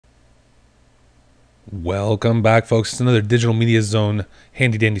Welcome back, folks. It's another Digital Media Zone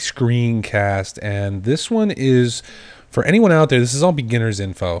handy dandy screencast, and this one is for anyone out there. This is all beginners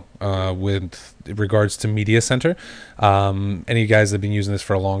info with regards to Media Center. Any of you guys that have been using this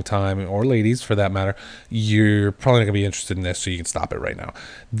for a long time, or ladies for that matter, you're probably not going to be interested in this, so you can stop it right now.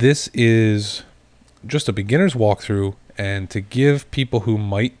 This is just a beginner's walkthrough, and to give people who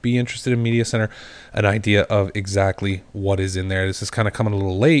might be interested in Media Center an idea of exactly what is in there. This is kind of coming a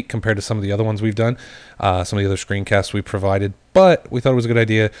little late compared to some of the other ones we've done, some of the other screencasts we provided, but we thought it was a good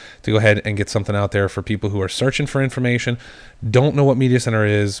idea to go ahead and get something out there for people who are searching for information, don't know what Media Center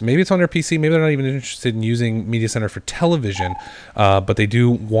is. Maybe it's on their PC, maybe they're not even interested in using Media Center for television, but they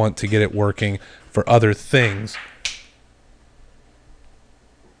do want to get it working for other things.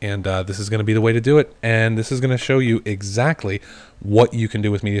 And this is going to be the way to do it. And this is going to show you exactly what you can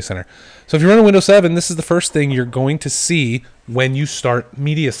do with Media Center. So if you're running Windows 7, this is the first thing you're going to see when you start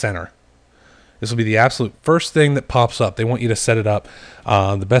Media Center. This will be the absolute first thing that pops up. They want you to set it up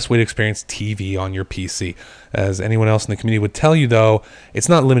the best way to experience TV on your PC. As anyone else in the community would tell you, though, it's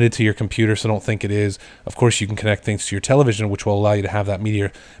not limited to your computer, so don't think it is. Of course, you can connect things to your television, which will allow you to have that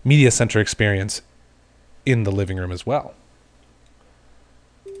Media Center experience in the living room as well.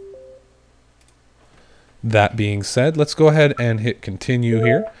 That being said, let's go ahead and hit continue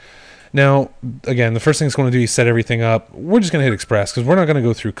here. Now, again, the first thing it's going to do is set everything up. We're just going to hit express because we're not going to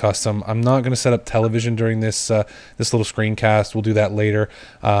go through custom. I'm not going to set up television during this this little screencast. We'll do that later.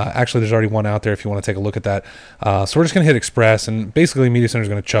 Actually, there's already one out there if you want to take a look at that. So we're just going to hit express, and basically Media Center is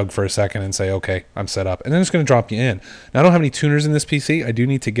going to chug for a second and say, okay, I'm set up. And then it's going to drop you in. Now, I don't have any tuners in this PC. I do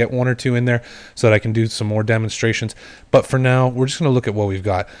need to get one or two in there so that I can do some more demonstrations. But for now, we're just going to look at what we've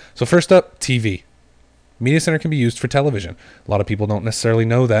got. So first up, TV. Media Center can be used for television. A lot of people don't necessarily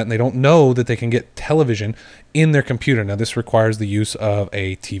know that, and they don't know that they can get television in their computer. Now, this requires the use of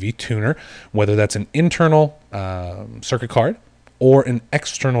a TV tuner, whether that's an internal circuit card or an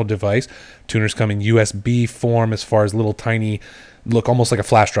external device. Tuners come in USB form as far as little tiny, look almost like a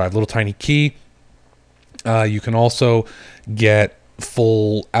flash drive, little tiny key. You can also get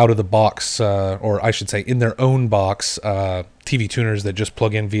full out-of-the-box, or I should say in their own box, TV tuners that just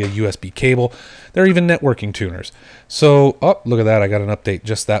plug in via USB cable. There are even networking tuners. So, oh, look at that. I got an update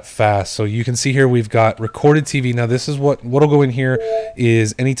just that fast. So you can see here we've got recorded TV. Now this is what'll go in here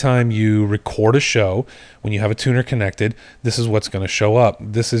is anytime you record a show, when you have a tuner connected, this is what's going to show up.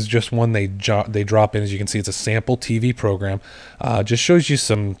 This is just one they drop in. As you can see, it's a sample TV program. Just shows you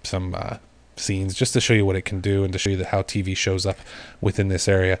some scenes just to show you what it can do and to show you how TV shows up within this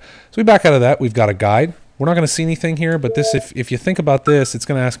area. So we back out of that. We've got a guide. We're not going to see anything here, but this, if you think about this, it's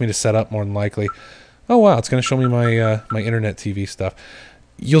going to ask me to set up more than likely. Oh wow, it's going to show me my my internet TV stuff.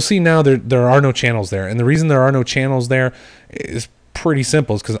 You'll see now there are no channels there, and the reason there are no channels there is pretty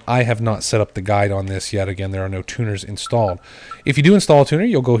simple. It's because I have not set up the guide on this yet. Again, there are no tuners installed. If you do install a tuner,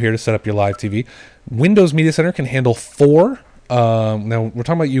 you'll go here to set up your live TV. Windows Media Center can handle 4. Now we're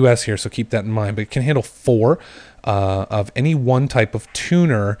talking about US here, so keep that in mind, but it can handle 4 of any one type of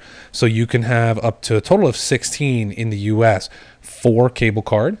tuner, so you can have up to a total of 16 in the US. 4 cable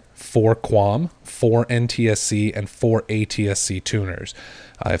card, 4 QAM, 4 NTSC, and 4 ATSC tuners,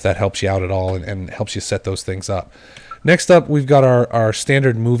 if that helps you out at all and helps you set those things up. Next up, we've got our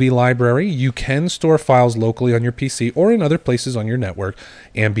standard movie library. You can store files locally on your PC or in other places on your network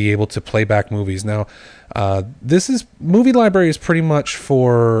and be able to play back movies. Now, this is movie library is pretty much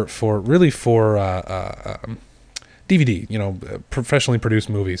for DVD, professionally produced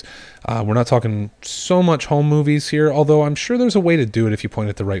movies. We're not talking so much home movies here, although I'm sure there's a way to do it if you point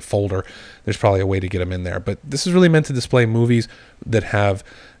at the right folder. There's probably a way to get them in there. But this is really meant to display movies that have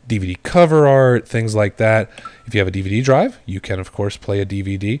DVD cover art, things like that. If you have a DVD drive, you can, of course, play a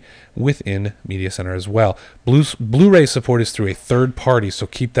DVD within Media Center as well. Blu-ray support is through a third party, so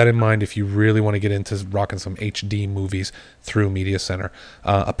keep that in mind if you really want to get into rocking some HD movies through Media Center.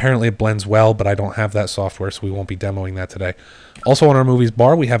 Apparently it blends well, but I don't have that software, so we won't be demoing that today. Also on our movies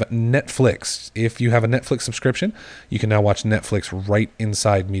bar, we have Netflix. If you have a Netflix subscription, you can now watch Netflix right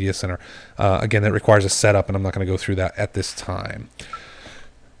inside Media Center. Again, that requires a setup, and I'm not going to go through that at this time.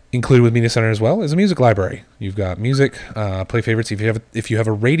 Included with Media Center as well is a music library. You've got music, play favorites. If you have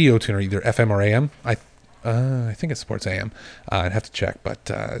a radio tuner, either FM or AM, I think it supports AM. I'd have to check,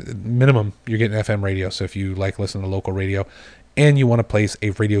 but minimum you're getting FM radio. So if you like listening to local radio, and you want to place a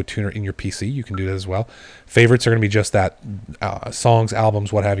radio tuner in your PC, you can do that as well. Favorites are going to be just that, songs,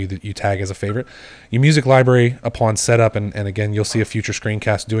 albums, what have you, that you tag as a favorite. Your music library upon setup, and again, you'll see a future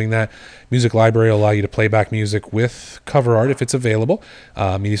screencast doing that. Music library will allow you to play back music with cover art if it's available.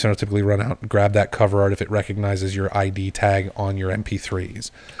 Media Center will typically run out and grab that cover art if it recognizes your ID tag on your MP3s.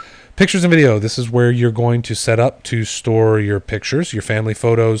 Pictures and video. This is where you're going to set up to store your pictures, your family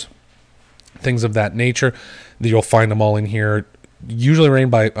photos, things of that nature. You'll find them all in here. Usually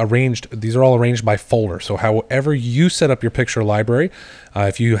these are all arranged by folder. So however you set up your picture library,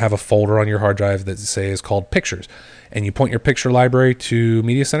 if you have a folder on your hard drive that say is called pictures, and you point your picture library to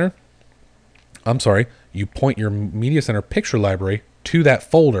Media Center, you point your Media Center picture library to that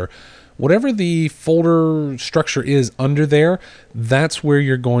folder. Whatever the folder structure is under there, that's how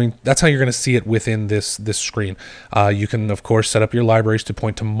you're going to see it within this screen. You can, of course, set up your libraries to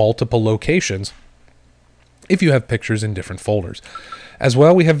point to multiple locations if you have pictures in different folders. As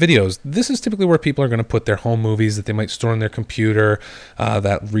well, we have videos. This is typically where people are going to put their home movies that they might store on their computer,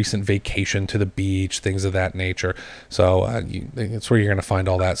 that recent vacation to the beach, things of that nature. So it's where you're going to find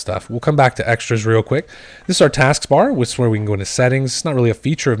all that stuff. We'll come back to extras real quick. This is our tasks bar, which is where we can go into settings. It's not really a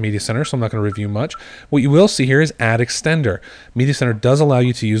feature of Media Center, so I'm not going to review much. What you will see here is Add Extender. Media Center does allow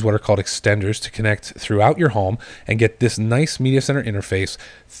you to use what are called extenders to connect throughout your home and get this nice Media Center interface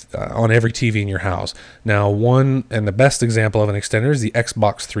on every TV in your house. Now, one and the best example of an extender is the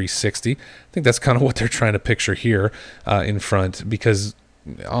Xbox 360. I think that's kind of what they're trying to picture here in front, because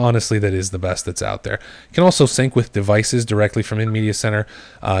honestly, that is the best that's out there. You can also sync with devices directly from in Media Center.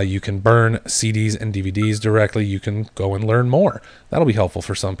 You can burn CDs and DVDs directly. You can go and learn more. That'll be helpful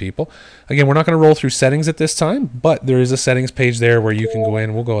for some people. Again, we're not going to roll through settings at this time, but there is a settings page there where you can go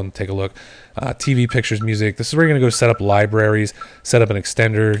in. We'll go and take a look. TV, pictures, music. This is where you're going to go set up libraries, set up an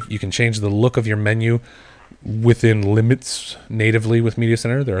extender. You can change the look of your menu within limits natively with Media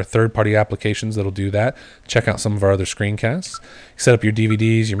Center. There are third-party applications that'll do that. Check out some of our other screencasts. Set up your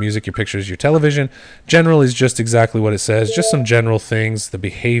DVDs, your music, your pictures, your television. General is just exactly what it says, just some general things, the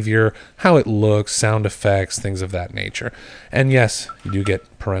behavior, how it looks, sound effects, things of that nature. And yes, you do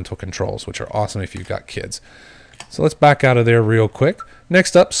get parental controls, which are awesome if you've got kids. So let's back out of there real quick.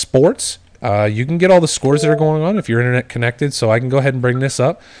 Next up, sports. You can get all the scores that are going on if you're internet connected, so I can go ahead and bring this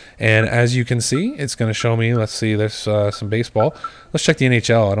up. And as you can see, it's going to show me, let's see, there's some baseball. Let's check the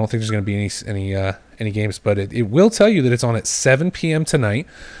NHL. I don't think there's going to be any games, but it will tell you that it's on at 7 p.m. tonight.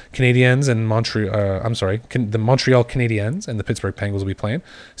 Canadiens and the Montreal Canadiens and the Pittsburgh Penguins will be playing.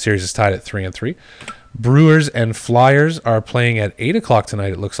 Series is tied at 3-3. Brewers and Flyers are playing at 8 o'clock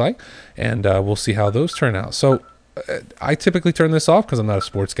tonight, it looks like, and we'll see how those turn out. So I typically turn this off because I'm not a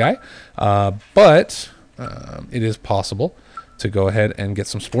sports guy, but it is possible to go ahead and get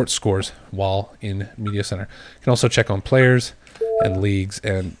some sports scores while in Media Center. You can also check on players and leagues,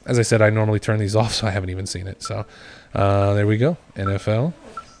 and as I said, I normally turn these off, so I haven't even seen it. So there we go, NFL.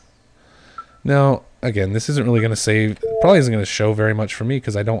 Now, again, this isn't really going to save, probably isn't going to show very much for me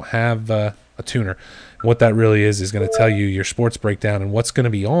because I don't have a tuner. What that really is going to tell you your sports breakdown and what's going to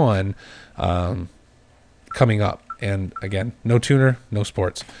be on coming up. And again, no tuner, no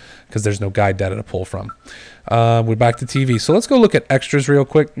sports, because there's no guide data to pull from. We're back to TV. So let's go look at extras real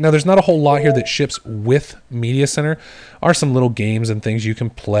quick. Now, there's not a whole lot here that ships with Media Center. Are some little games and things you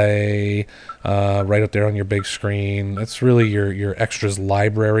can play right up there on your big screen. That's really your extras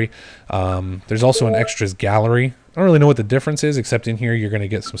library. There's also an extras gallery. I don't really know what the difference is, except in here you're going to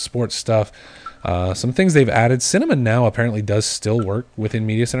get some sports stuff. Some things they've added. Cinema Now apparently does still work within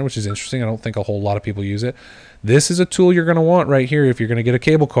Media Center, which is interesting. I don't think a whole lot of people use it. This is a tool you're going to want right here if you're going to get a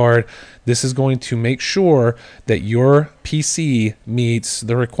cable card. This is going to make sure that your PC meets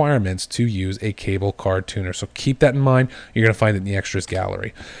the requirements to use a cable card tuner. So keep that in mind. You're going to find it in the extras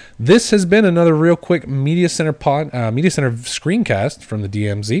gallery. This has been another real quick Media Center screencast from the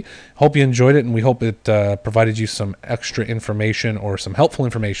DMZ. Hope you enjoyed it, and we hope it provided you some extra information or some helpful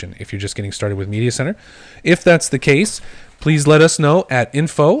information if you're just getting started with Media Center. If that's the case, please let us know at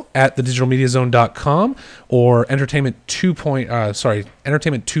info@thedigitalmediazone.com or entertainment20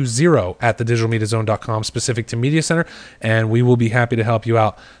 at thedigitalmediazone.com specific to Media Center, and we will be happy to help you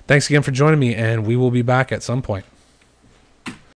out. Thanks again for joining me, and we will be back at some point.